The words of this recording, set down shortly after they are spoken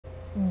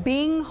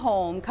being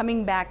home,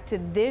 coming back to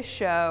this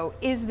show,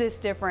 is this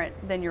different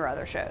than your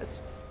other shows?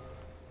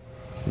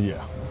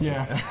 Yeah.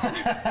 Yeah.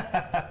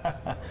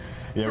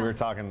 Yeah, we were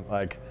talking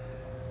like,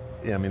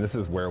 yeah, I mean, this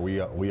is where we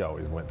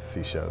always went to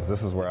see shows.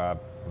 This is where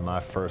my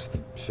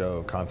first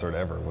concert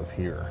ever was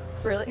here.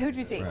 Really? Who'd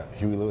you see? Right.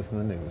 Huey Lewis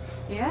and the News.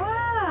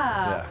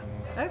 Yeah.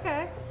 Yeah.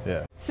 Okay.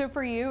 Yeah. So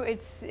for you,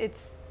 it's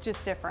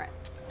just different.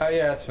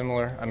 Yeah, it's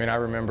similar. I mean, I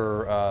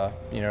remember,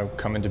 you know,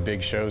 coming to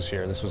big shows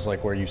here. This was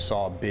like where you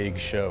saw a big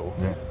show.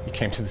 Yeah. You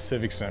came to the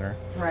Civic Center.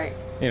 Right.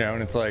 You know,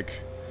 and it's like,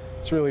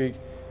 it's really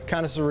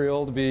kind of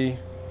surreal to be,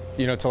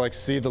 you know, to like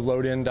see the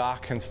load-in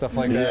dock and stuff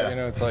like that. Yeah. You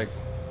know, it's like,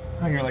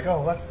 And you're like,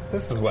 oh,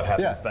 this is what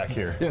happens back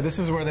here. yeah, this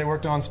is where they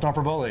worked on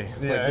Stomper Bully,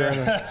 like during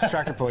the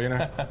tractor pull, you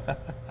know.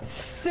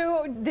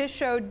 So this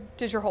show,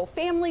 does your whole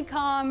family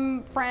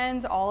come,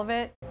 friends, all of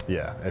it?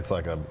 Yeah, it's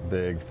like a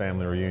big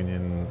family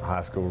reunion,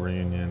 high school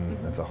reunion.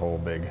 It's a whole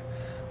big,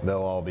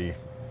 they'll all be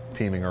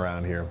teaming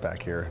around here,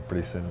 back here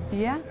pretty soon.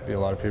 Yeah. Be a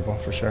lot of people,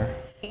 for sure.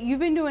 You've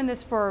been doing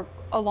this for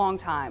a long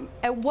time.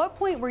 At what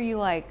point were you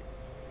like,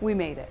 we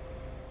made it?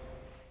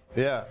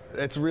 Yeah,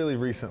 it's really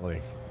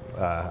recently,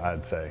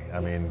 I'd say.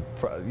 I mean,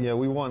 yeah,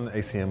 we won the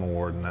ACM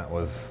award, and that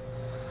was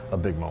a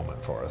big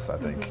moment for us, I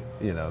think.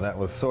 You know, that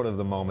was sort of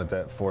the moment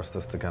that forced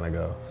us to kind of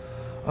go,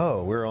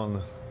 oh, we're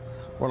on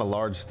a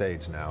large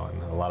stage now,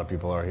 and a lot of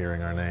people are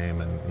hearing our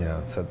name, and you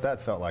know, so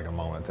that felt like a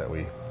moment that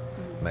we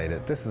made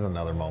it. This is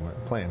another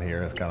moment. Playing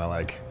here is kind of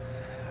like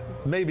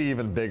maybe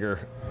even bigger.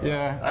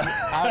 Yeah,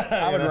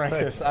 I would rank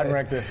this. I'd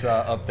rank this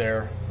up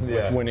there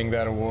with winning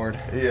that award.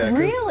 Yeah,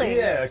 Really?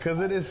 Yeah,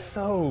 because it is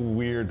so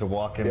weird to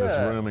walk in this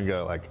room and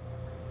go like,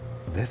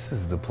 this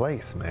is the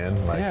place,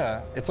 man. Like,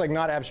 yeah, it's like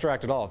not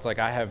abstract at all. It's like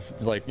I have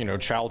like, you know,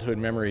 childhood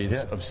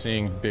memories of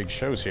seeing big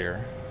shows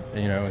here,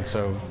 you know, and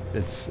so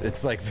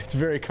it's like it's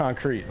very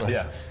concrete. Like,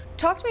 yeah.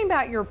 Talk to me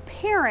about your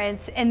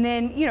parents, and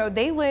then, you know,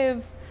 they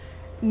live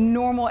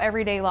normal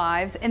everyday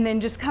lives, and then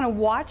just kind of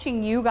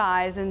watching you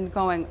guys and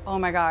going, oh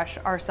my gosh,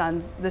 our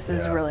sons, this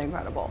is really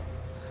incredible.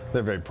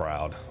 They're very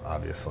proud,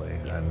 obviously,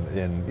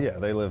 and yeah,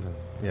 they live.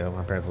 You know,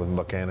 my parents live in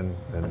Buchanan,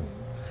 and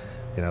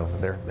you know,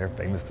 they're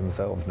famous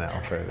themselves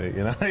now. For,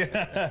 you know, but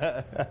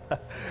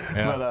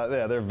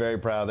yeah, they're very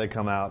proud. They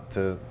come out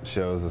to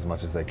shows as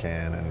much as they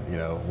can, and you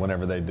know,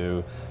 whenever they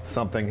do,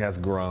 something has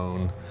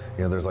grown.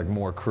 You know, there's like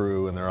more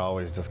crew, and they're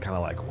always just kind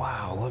of like,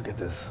 wow, look at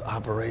this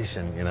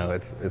operation. You know,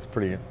 it's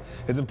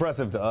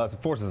impressive to us.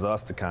 It forces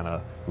us to kind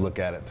of look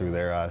at it through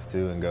their eyes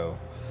too, and go,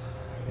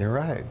 you're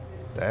right,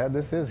 Dad,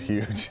 this is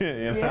huge.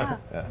 You know?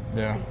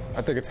 Yeah,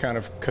 I think it's kind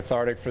of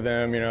cathartic for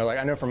them. You know, like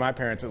I know for my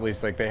parents at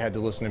least, like they had to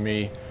listen to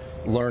me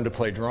learn to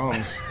play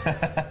drums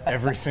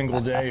every single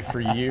day for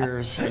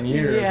years and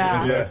years. Yeah.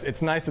 And so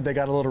it's nice that they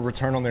got a little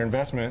return on their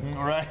investment.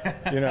 Right.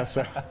 You know,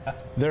 so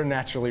they're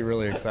naturally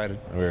really excited.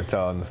 We were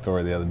telling the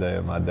story the other day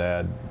of my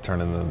dad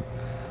turning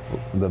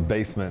the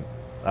basement.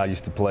 I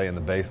used to play in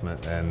the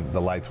basement, and the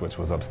light switch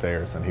was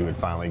upstairs, and he would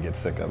finally get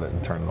sick of it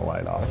and turn the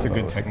light off. That's a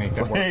good technique.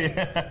 That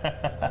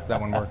works. That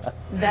one worked.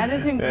 That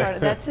is incredible.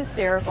 That's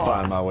hysterical.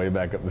 Find my way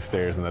back up the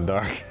stairs in the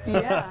dark.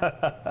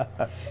 Yeah.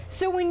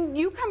 So when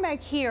you come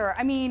back here,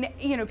 I mean,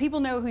 you know, people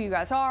know who you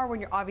guys are. When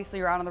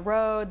you're out on the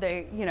road,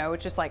 they, you know,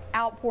 it's just like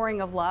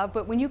outpouring of love.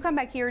 But when you come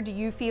back here, do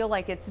you feel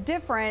like it's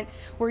different,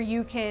 where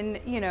you can,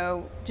 you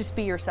know, just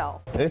be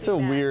yourself? It's a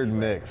weird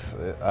mix,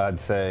 I'd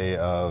say,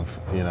 of,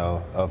 you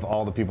know, of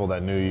all the people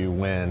that knew you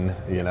when,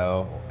 you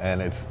know,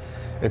 and it's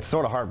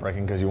sort of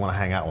heartbreaking because you want to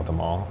hang out with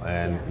them all,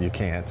 and you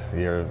can't.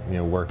 You're, you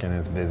know, working,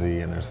 it's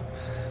busy, and there's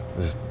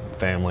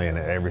family and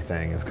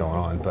everything is going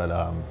on. But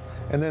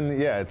and then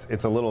yeah,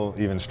 it's a little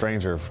even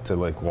stranger to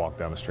like walk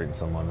down the street and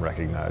someone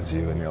recognize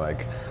you, and you're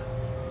like,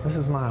 this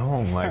is my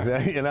home, like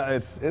that. You know,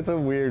 it's a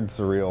weird,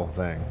 surreal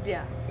thing.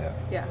 Yeah. Yeah.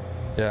 Yeah.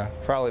 Yeah,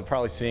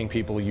 probably seeing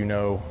people you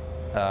know,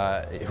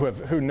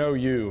 who know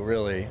you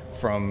really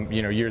from,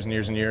 you know, years and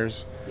years and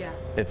years. Yeah.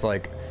 It's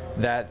like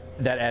that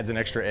adds an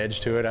extra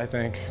edge to it, I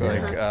think.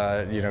 Like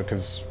you know,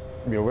 because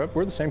you know,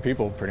 we're the same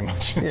people pretty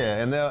much.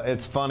 Yeah, and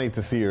it's funny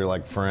to see your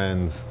like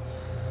friends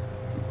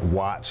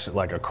watch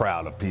like a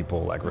crowd of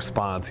people like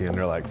respond to you, and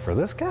they're like, for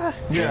this guy?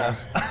 Yeah.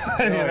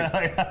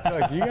 It's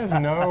like, do you guys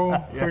know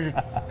who you're... You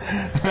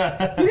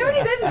know what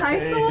he did in high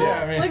school?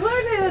 Yeah, I mean, like,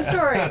 let me tell you the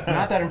story.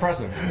 Not that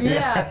impressive.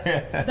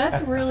 Yeah.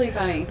 That's really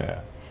funny.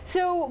 Yeah.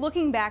 So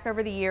looking back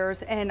over the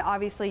years, and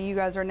obviously you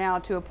guys are now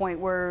to a point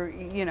where,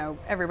 you know,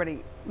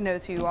 everybody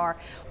knows who you are.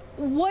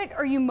 What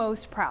are you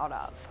most proud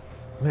of?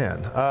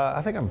 Man,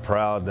 I think I'm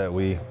proud that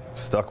we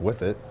stuck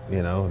with it,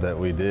 you know, that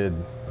we did.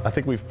 I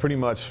think we've pretty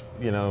much,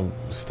 you know,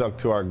 stuck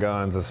to our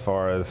guns as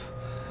far as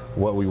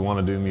what we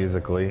want to do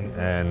musically,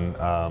 and,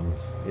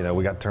 you know,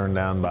 we got turned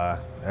down by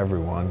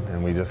everyone,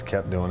 and we just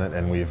kept doing it,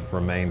 and we've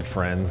remained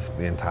friends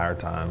the entire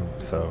time,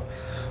 so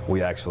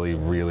we actually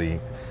really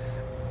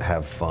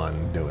have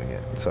fun doing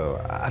it.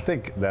 So I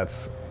think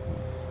that's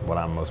what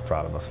I'm most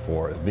proud of us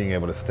for, is being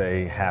able to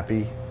stay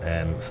happy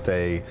and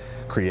stay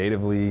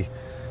creatively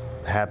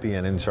happy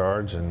and in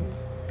charge, and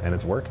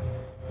it's working.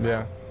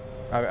 Yeah,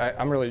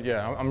 I'm really,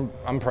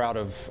 I'm proud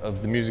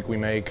of the music we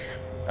make,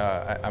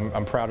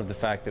 I'm proud of the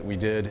fact that we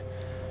did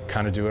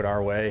kind of do it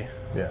our way.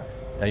 Yeah.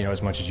 You know,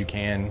 as much as you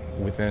can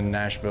within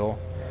Nashville,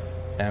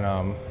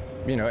 and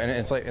you know, and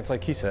it's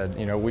like he said,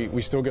 you know,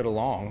 we still get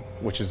along,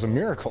 which is a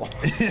miracle.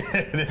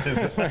 It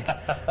is.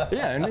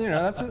 Yeah, and you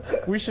know,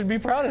 we should be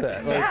proud of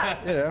that. Like,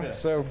 you know,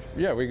 so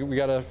yeah, we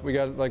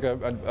got like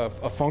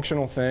a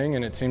functional thing,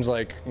 and it seems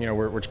like, you know,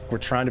 we're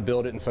trying to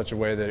build it in such a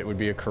way that it would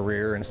be a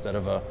career instead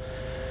of a,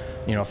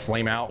 you know,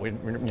 flame out.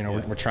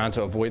 We're trying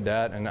to avoid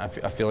that, and I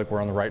feel like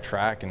we're on the right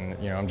track. And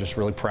you know, I'm just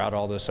really proud of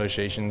all the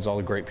associations, all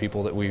the great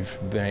people that we've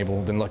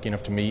been lucky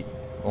enough to meet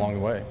along the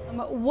way.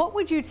 What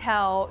would you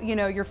tell, you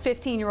know, your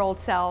 15-year-old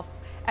self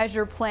as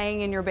you're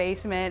playing in your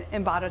basement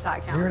in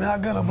Botetourt County? You're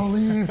not gonna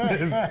believe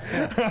this.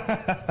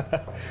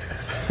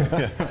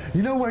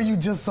 You know where you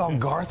just saw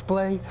Garth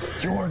play?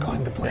 You're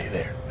going to play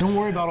there. Don't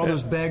worry about all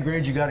those bad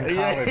grades you got in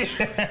college.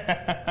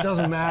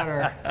 Doesn't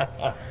matter.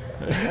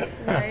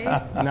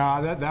 Right?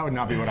 No, that would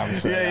not be what I would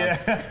say.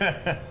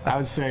 Yeah. I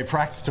would say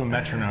practice to a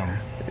metronome.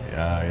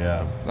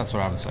 Yeah. That's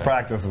what I would say.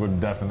 Practice would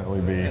definitely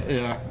be.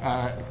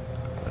 Yeah.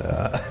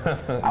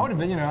 I would have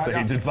been, you know,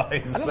 sage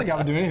advice. I don't think I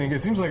would do anything.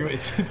 It seems like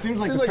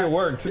it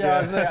worked. Yeah,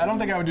 I don't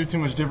think I would do too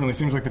much differently. It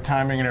seems like the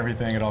timing and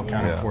everything, it all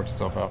kind of worked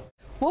itself out.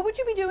 What would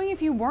you be doing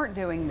if you weren't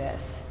doing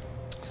this?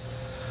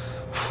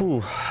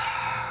 Whew.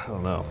 I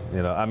don't know.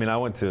 You know, I mean, I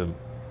went to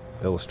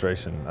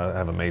illustration. I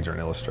have a major in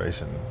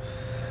illustration.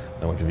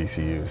 I went to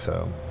VCU,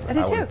 so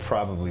I would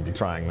probably be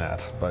trying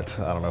that, but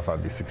I don't know if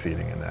I'd be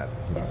succeeding in that.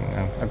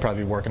 I'd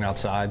probably be working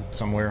outside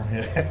somewhere.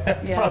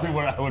 That's probably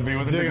where I would be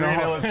with a degree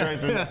in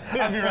illustration.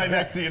 I'd be right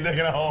next to you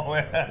digging a hole.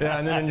 Yeah,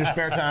 and then in your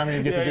spare time,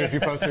 you get to do a few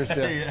posters.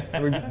 So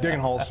we're digging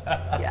holes.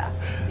 Yeah.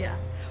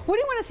 What do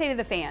you want to say to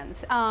the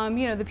fans?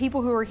 You know, the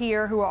people who are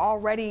here, who are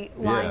already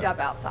lined up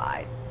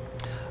outside.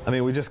 I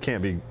mean, we just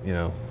can't be, you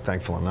know,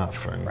 thankful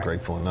enough and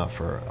grateful enough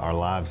for our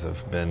lives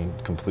have been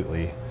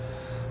completely,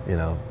 you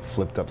know,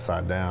 flipped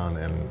upside down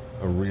in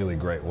a really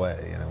great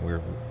way. You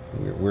know,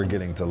 we're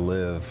getting to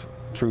live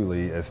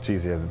truly, as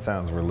cheesy as it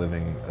sounds, we're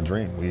living a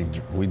dream.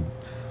 We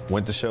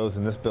went to shows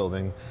in this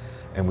building,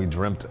 and we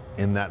dreamt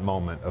in that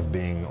moment of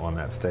being on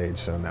that stage.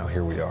 So now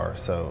here we are.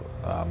 So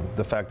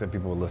the fact that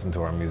people would listen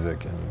to our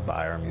music and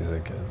buy our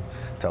music and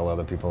tell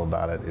other people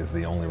about it is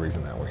the only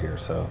reason that we're here.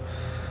 So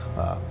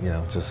you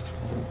know, just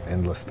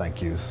endless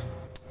thank yous.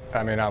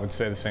 I mean, I would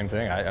say the same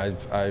thing.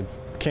 I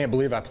can't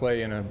believe I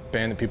play in a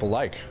band that people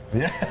like.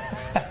 Yeah.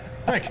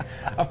 Like,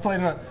 I've played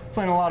in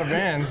a lot of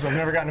bands. I've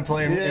never gotten to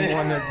play in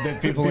one that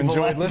people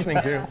enjoyed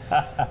listening to.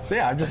 So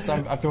yeah,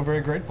 I feel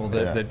very grateful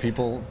that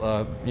people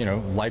you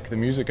know, like the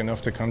music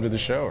enough to come to the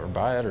show or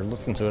buy it or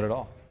listen to it at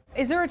all.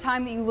 Is there a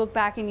time that you look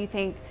back and you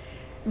think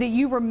that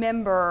you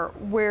remember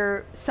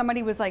where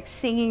somebody was like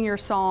singing your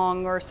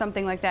song or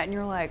something like that, and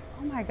you're like,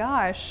 oh my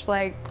gosh,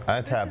 like?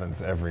 It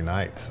happens every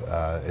night.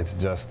 It's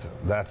just,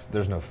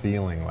 there's no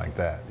feeling like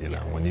that, you know,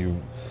 when you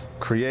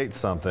create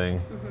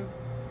something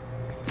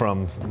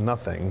from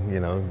nothing, you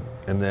know,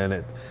 and then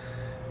it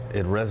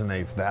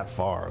resonates that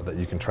far that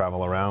you can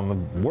travel around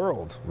the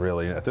world,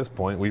 really. At this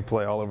point, we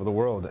play all over the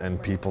world,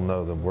 and people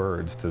know the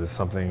words to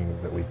something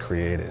that we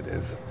created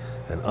is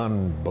an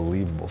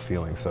unbelievable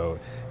feeling. So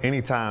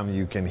anytime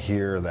you can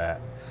hear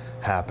that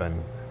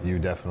happen,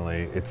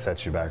 it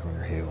sets you back on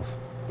your heels.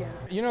 Yeah.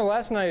 You know,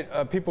 last night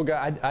people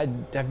got,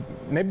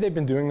 maybe they've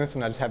been doing this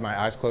and I just had my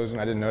eyes closed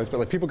and I didn't notice, but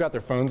like people got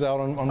their phones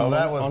out on one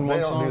song. They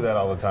don't do that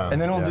all the time.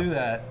 And they don't do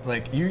that.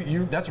 Like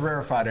that's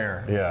rarefied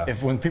air. Yeah.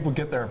 If when people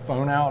get their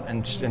phone out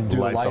and do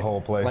light the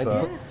whole place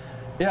up.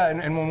 Yeah,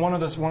 and when one of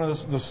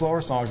the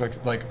slower songs,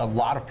 like a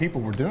lot of people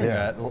were doing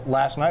that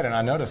last night, and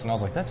I noticed, and I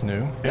was like, that's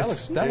new. That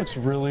looks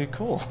really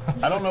cool.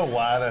 I don't know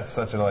why that's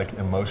such a like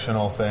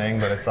emotional thing,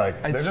 but it's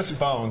like they're just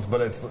phones,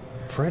 but it's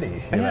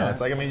pretty. You know? It's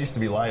like, I mean, it used to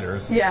be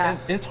lighters. Yeah.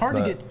 It's hard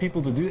to get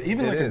people to do it.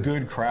 Even like a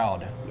good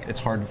crowd, it's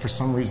hard. For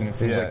some reason, it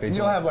seems like they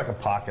You'll have like a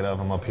pocket of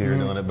them up here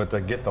doing it, but to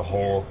get the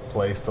whole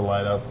place to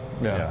light up,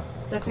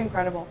 that's cool.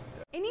 Incredible.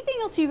 Anything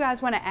else you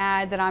guys want to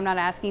add that I'm not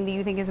asking that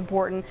you think is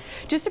important,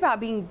 just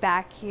about being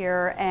back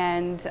here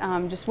and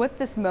just what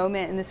this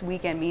moment and this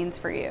weekend means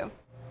for you?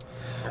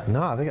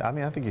 No,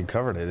 I think you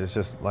covered it. It's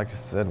just, like I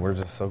said, we're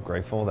just so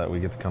grateful that we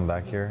get to come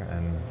back here,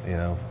 and you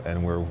know,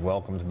 and we're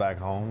welcomed back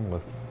home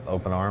with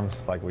open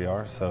arms like we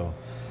are. So,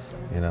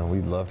 you know,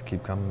 we'd love to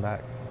keep coming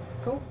back.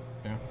 Cool.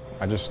 Yeah.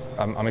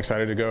 I'm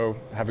excited to go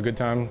have a good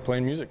time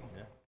playing music.